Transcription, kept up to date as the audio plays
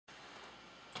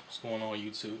What's going on,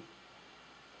 YouTube?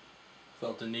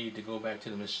 Felt the need to go back to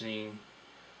the machine,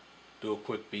 do a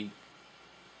quick beat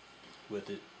with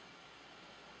it.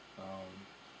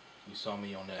 You saw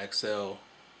me on the XL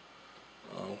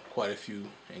quite a few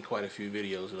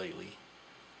videos lately.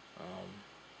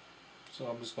 So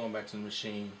I'm just going back to the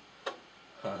machine.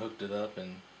 I hooked it up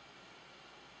and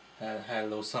had a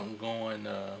little something going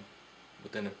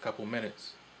within a couple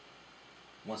minutes.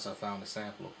 Once I found the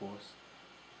sample, of course.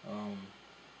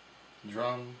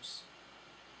 Drums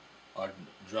are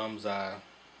drums I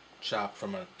chopped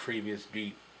from a previous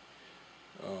beat.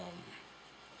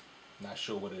 Not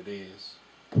sure what it is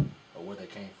or where they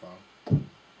came from.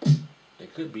 They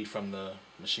could be from the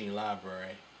Maschine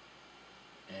library,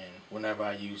 and whenever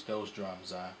I use those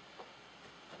drums, I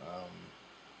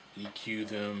EQ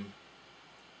them,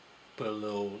 put a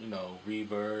little,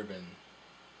 reverb and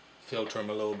filter them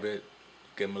a little bit,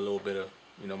 give them a little bit of,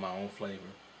 my own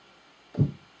flavor.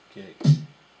 Kick,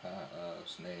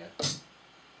 snare,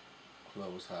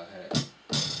 close hi-hat,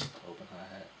 open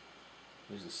hi-hat.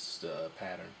 Here's this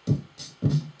pattern.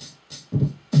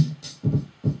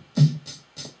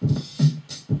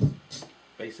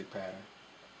 Basic pattern.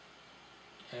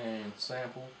 And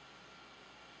sample.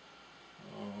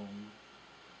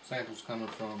 Samples coming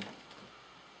from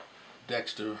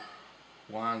Dexter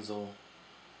Wanzel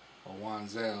or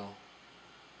Wanzel,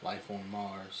 Life on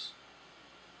Mars.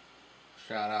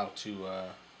 Shout out to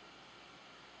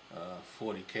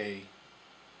 40K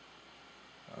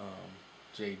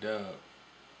J-Dub.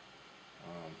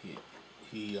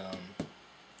 He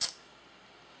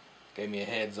gave me a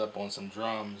heads up on some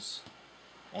drums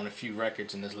on a few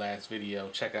records in this last video.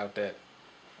 Check out that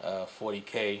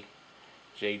 40K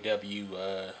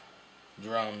JW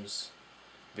drums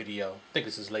video. I think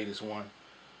it's his latest one.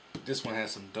 This one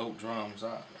has some dope drums.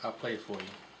 I'll play it for you.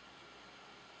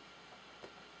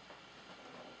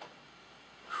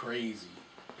 Crazy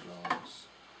drums.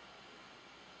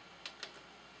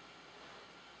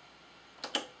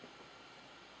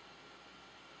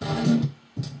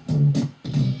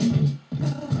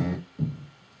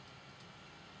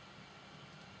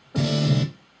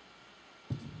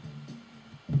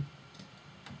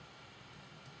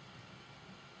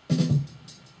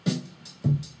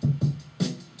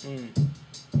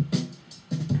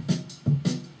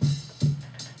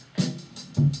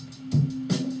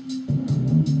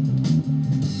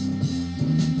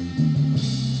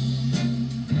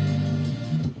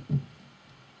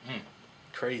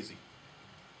 Crazy.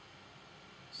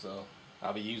 So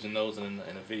I'll be using those in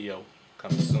a video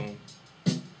coming soon.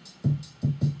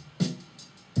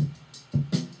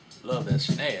 Love that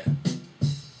snare.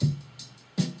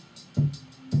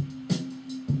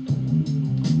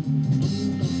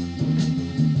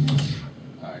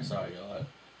 Alright, sorry y'all.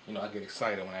 I get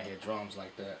excited when I hear drums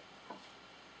like that.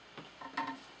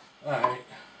 Alright.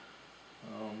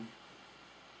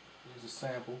 Here's a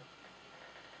sample.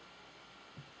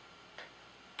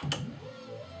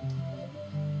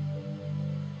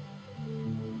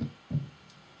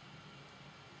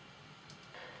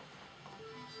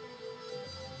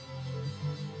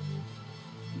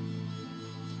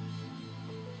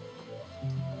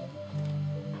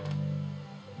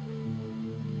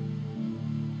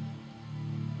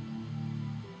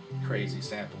 Crazy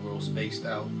sample, real spaced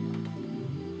out.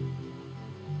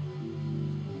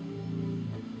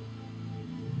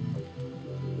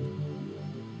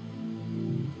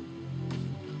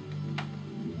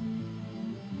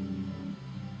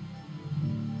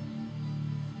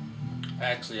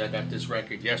 Actually, I got this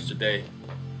record yesterday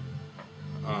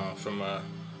from a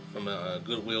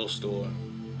Goodwill store,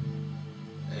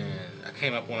 and I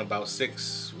came up on about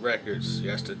 6 records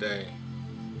yesterday.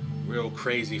 Real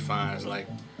crazy finds. Like,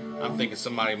 I'm thinking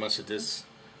somebody must have just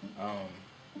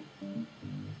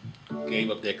gave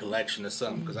up their collection or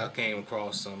something, because I came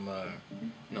across some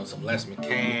some Les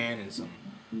McCann and some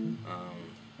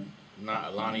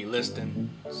not Lonnie Liston,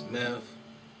 Smith,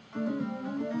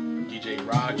 DJ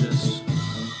Rogers.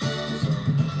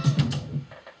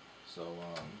 So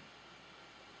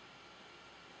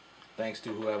thanks to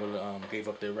whoever gave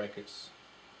up their records.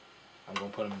 I'm gonna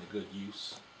put them to good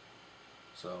use.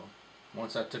 So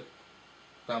once I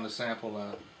found the sample,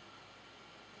 I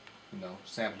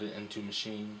sampled it into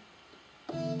Maschine.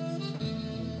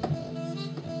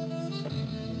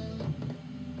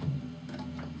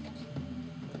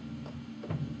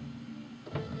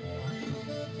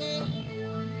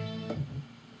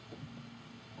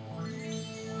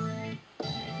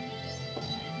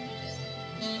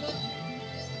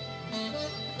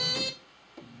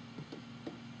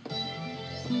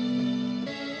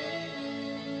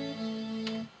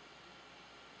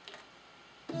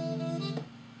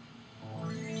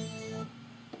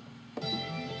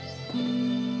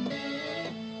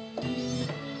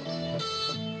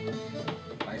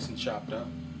 chopped up.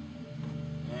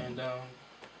 And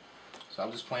so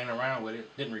I'm just playing around with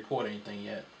it. Didn't record anything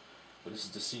yet, but this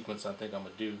is the sequence I think I'm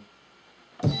gonna do.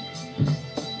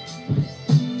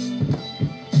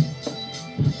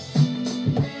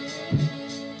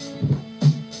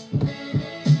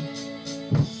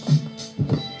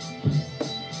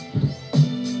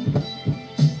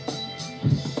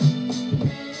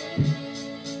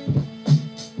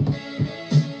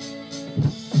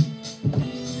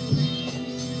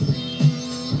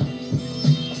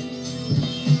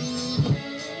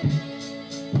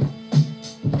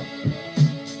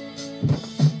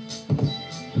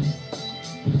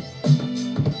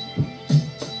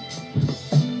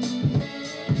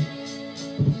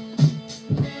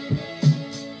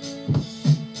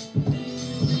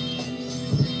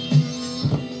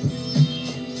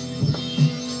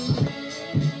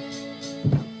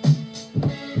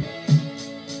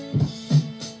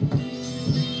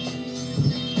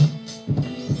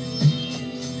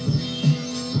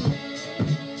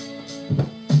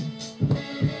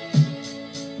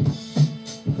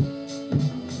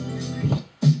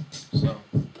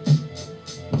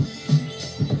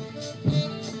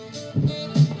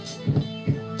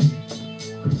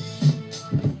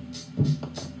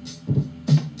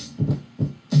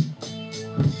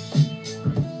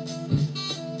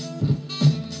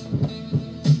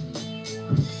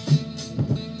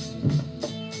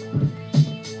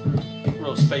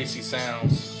 Real spacey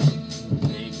sounds.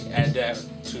 And you can add that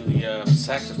to the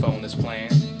saxophone that's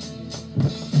playing.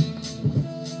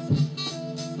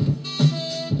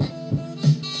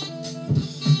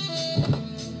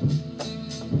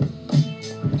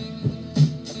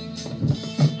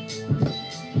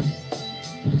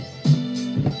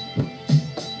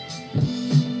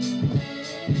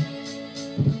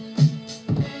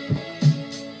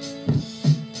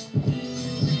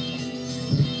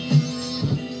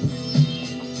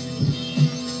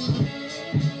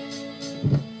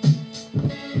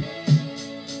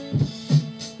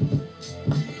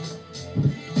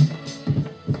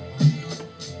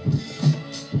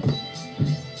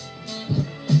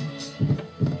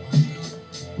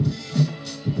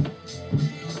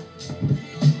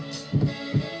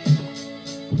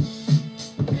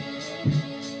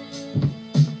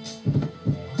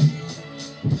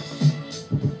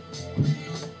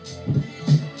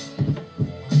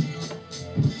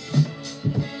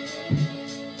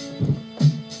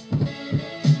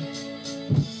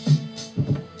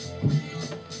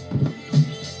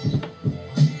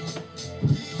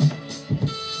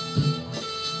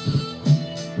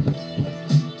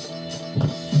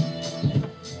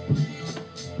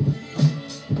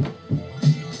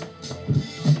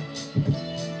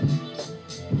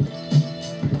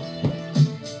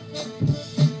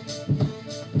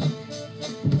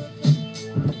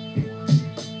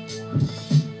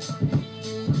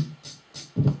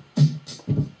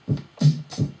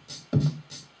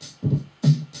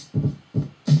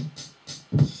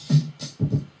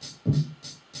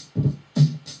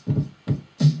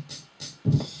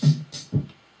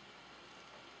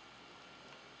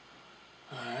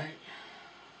 Alright.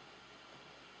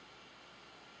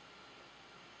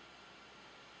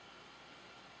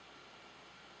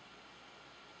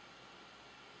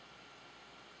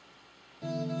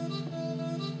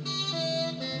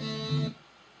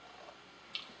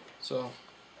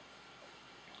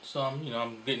 So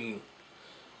I'm getting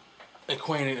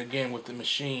acquainted again with the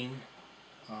Maschine.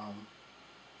 I'm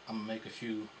gonna make a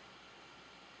few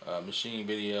Maschine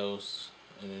videos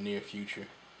in the near future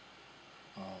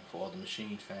for all the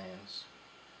Maschine fans.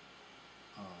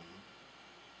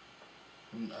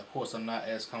 Of course, I'm not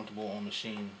as comfortable on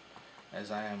Maschine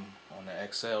as I am on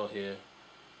the XL here,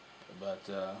 but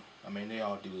I mean, they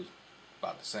all do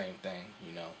about the same thing,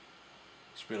 you know.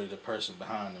 It's really the person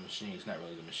behind the machine. It's not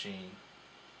really the machine.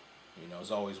 You know,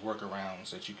 there's always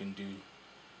workarounds that you can do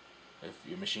if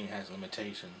your machine has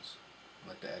limitations,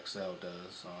 like the XL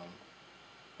does.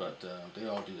 But they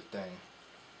all do the thing.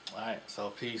 Alright, so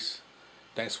peace.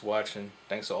 Thanks for watching.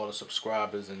 Thanks to all the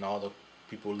subscribers and all the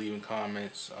people leaving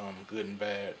comments, good and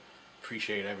bad.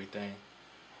 Appreciate everything.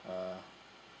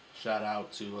 Shout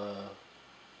out to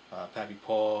Pappy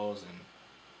Paws and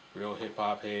Real Hip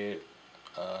Hop Head,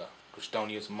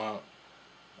 Christonius Monk.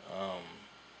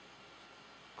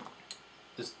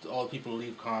 Just all the people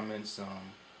leave comments,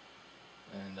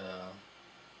 and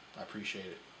I appreciate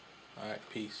it. Alright,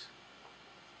 peace.